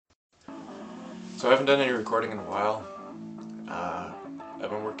So I haven't done any recording in a while. I've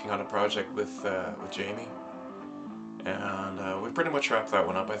been working on a project with Jamie, and we pretty much wrapped that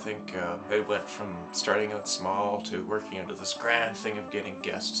one up. I think it went from starting out small to working into this grand thing of getting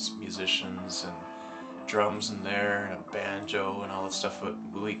guest musicians and drums in there and a banjo and all that stuff. But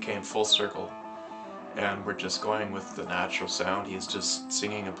we came full circle, and we're just going with the natural sound. He's just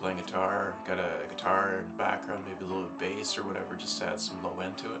singing and playing guitar, got a guitar in the background, maybe a little bit of bass or whatever, just to add some low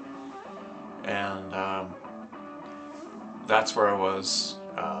end to it. And that's where I was.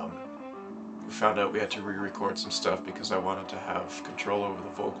 We found out we had to re-record some stuff because I wanted to have control over the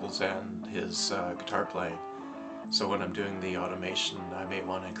vocals and his guitar playing. So when I'm doing the automation, I may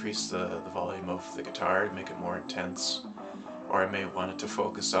want to increase the volume of the guitar to make it more intense, or I may want it to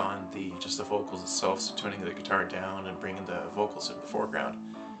focus on just the vocals itself, so tuning the guitar down and bringing the vocals in the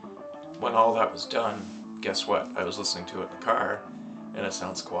foreground. When all that was done, guess what? I was listening to it in the car, and it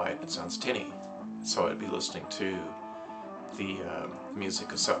sounds quiet, it sounds tinny. So I'd be listening to the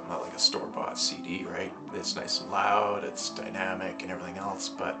music of something like a store-bought CD, right? It's nice and loud, it's dynamic and everything else,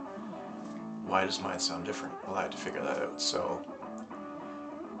 but why does mine sound different? Well, I had to figure that out. So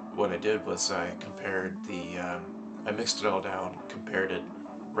what I did was I compared I mixed it all down, compared it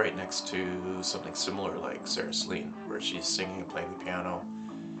right next to something similar like Sarah Celine, where she's singing and playing the piano.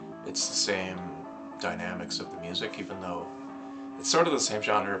 It's the same dynamics of the music, even though it's sort of the same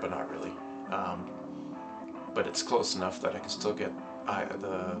genre, but not really. But it's close enough that I can still get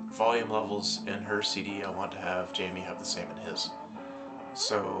the volume levels in her CD. I want to have Jamie have the same in his.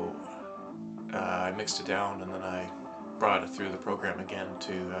 So I mixed it down, and then I brought it through the program again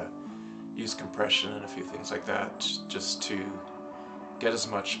to use compression and a few things like that, just to get as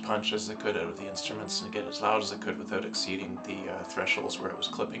much punch as I could out of the instruments and get as loud as I could without exceeding the thresholds where it was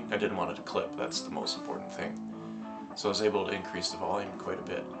clipping. I didn't want it to clip, that's the most important thing. So I was able to increase the volume quite a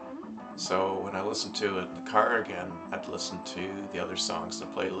bit. So when I listened to it in the car again, I'd listen to the other songs in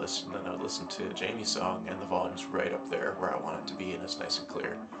the playlist, and then I'd listen to Jamie's song, and the volume's right up there where I want it to be, and it's nice and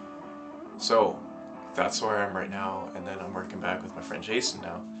clear. So that's where I am right now, and then I'm working back with my friend Jason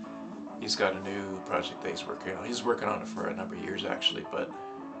now. He's got a new project that he's working on. He's working on it for a number of years actually, but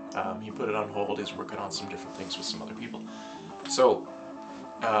he put it on hold. He's working on some different things with some other people. So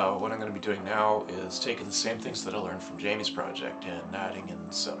what I'm going to be doing now is taking the same things that I learned from Jamie's project and adding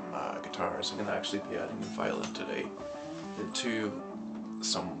in some guitars. I'm going to actually be adding a violin today into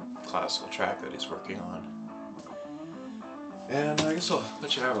some classical track that he's working on. And I guess I'll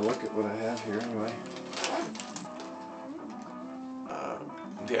let you have a look at what I have here anyway.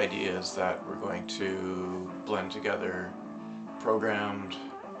 The idea is that we're going to blend together programmed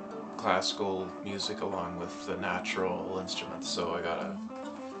classical music along with the natural instruments. So I got a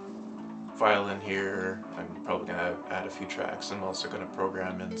violin here. I'm probably going to add a few tracks. I'm also going to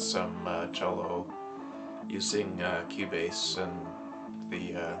program in some cello using Cubase and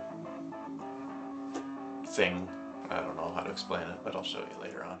the thing. I don't know how to explain it, but I'll show you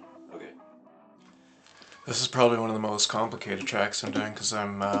later on. Okay. This is probably one of the most complicated tracks I'm doing because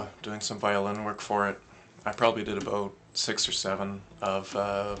I'm doing some violin work for it. I probably did about 6 or 7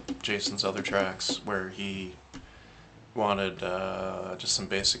 of Jason's other tracks where he wanted just some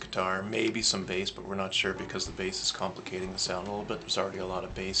basic guitar, maybe some bass, but we're not sure because the bass is complicating the sound a little bit. There's already a lot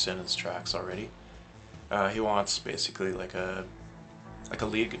of bass in his tracks already. He wants basically like a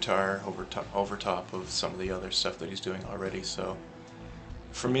lead guitar over top of some of the other stuff that he's doing already. So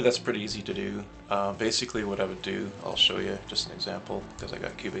for me, that's pretty easy to do. Basically what I would do, I'll show you just an example because I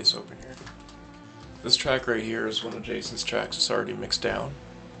got Cubase open here. This track right here is one of Jason's tracks. It's already mixed down.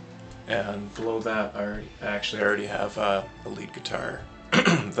 And below that, I already have a lead guitar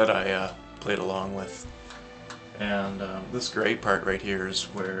that I played along with. And this gray part right here is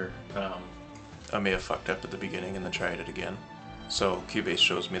where I may have fucked up at the beginning and then tried it again. So Cubase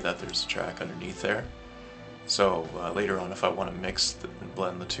shows me that there's a track underneath there. So later on, if I want to mix and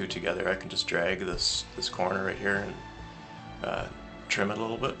blend the two together, I can just drag this corner right here and trim it a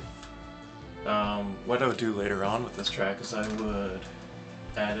little bit. What I would do later on with this track is I would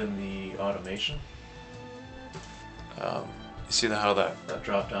add in the automation. You see how that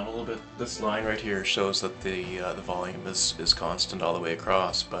dropped down a little bit? This line right here shows that the volume is constant all the way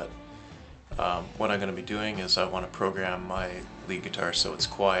across, but what I'm going to be doing is I want to program my lead guitar so it's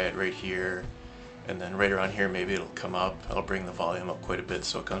quiet right here, and then right around here maybe it'll come up. I'll bring the volume up quite a bit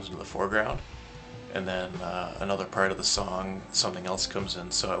so it comes into the foreground, and then another part of the song, something else comes in,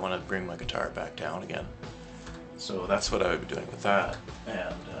 so I want to bring my guitar back down again. So that's what I would be doing with that,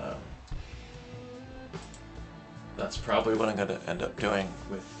 and that's probably what I'm going to end up doing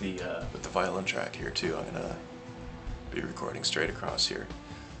with the violin track here too. I'm going to be recording straight across here.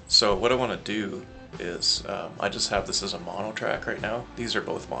 So what I want to do is, I just have this as a mono track right now. These are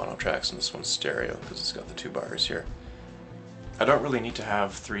both mono tracks and this one's stereo because it's got the 2 bars here. I don't really need to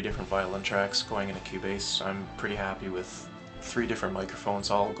have 3 different violin tracks going into Cubase. I'm pretty happy with 3 different microphones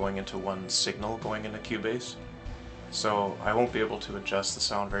all going into one signal going into Cubase. So I won't be able to adjust the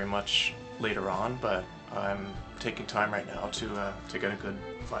sound very much later on, but I'm taking time right now to get a good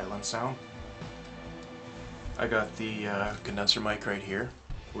violin sound. I got the condenser mic right here,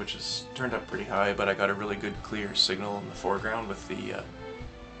 which is turned up pretty high, but I got a really good clear signal in the foreground with the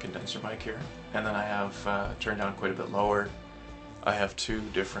condenser mic here. And then I have turned down quite a bit lower. I have 2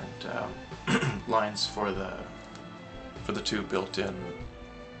 different lines for the 2 built-in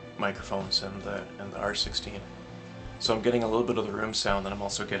microphones and the R-16. So I'm getting a little bit of the room sound, and I'm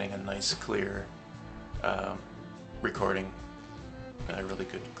also getting a nice clear recording and a really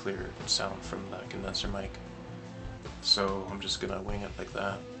good clear sound from the condenser mic. So I'm just gonna wing it like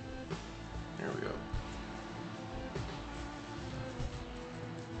that. Here we go.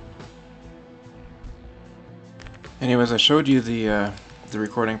 Anyways, I showed you the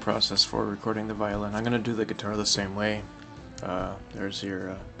recording process for recording the violin. I'm gonna do the guitar the same way. There's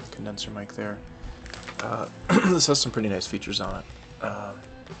your condenser mic there. This has some pretty nice features on it.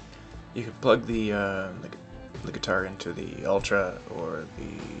 You can plug the guitar into the Ultra or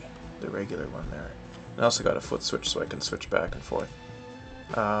the regular one there. I also got a foot switch so I can switch back and forth.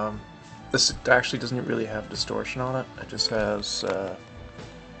 This actually doesn't really have distortion on it. It just has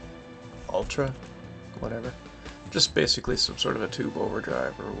Ultra, whatever. Just basically some sort of a tube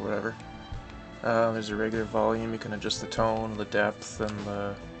overdrive or whatever. There's a regular volume. You can adjust the tone, the depth, and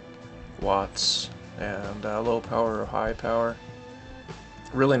the watts, and low power or high power.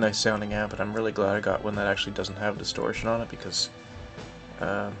 Really nice sounding amp, and I'm really glad I got one that actually doesn't have distortion on it, because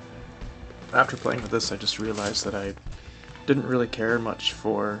after playing with this I just realized that I didn't really care much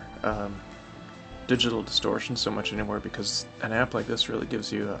for digital distortion so much anymore, because an amp like this really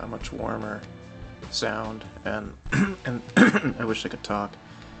gives you a much warmer sound, and I wish I could talk.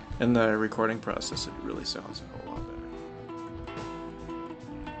 In the recording process it really sounds a whole lot better.